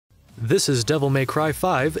This is Devil May Cry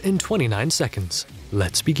 5 in 29 seconds.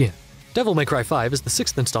 Let's begin. Devil May Cry 5 is the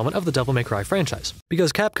 6th installment of the Devil May Cry franchise,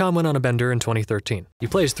 because Capcom went on a bender in 2013. You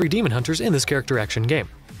play as 3 demon hunters in this character action game.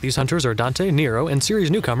 These hunters are Dante, Nero, and series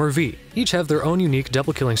newcomer V. Each have their own unique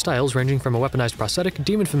devil-killing styles ranging from a weaponized prosthetic,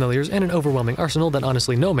 demon familiars, and an overwhelming arsenal that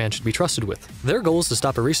honestly no man should be trusted with. Their goal is to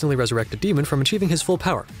stop a recently resurrected demon from achieving his full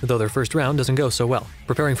power, though their first round doesn't go so well.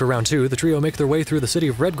 Preparing for round 2, the trio make their way through the city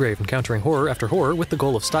of Redgrave, encountering horror after horror with the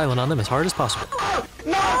goal of styling on them as hard as possible.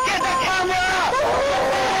 No! Get the camera!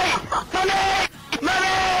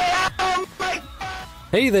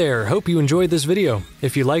 Hey there, hope you enjoyed this video.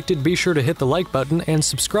 If you liked it, be sure to hit the like button and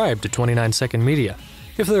subscribe to 29 Second Media.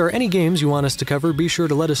 If there are any games you want us to cover, be sure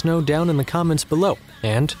to let us know down in the comments below.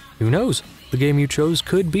 And who knows, the game you chose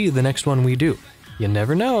could be the next one we do. You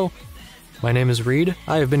never know. My name is Reed,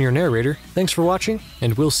 I have been your narrator. Thanks for watching,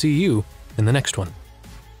 and we'll see you in the next one.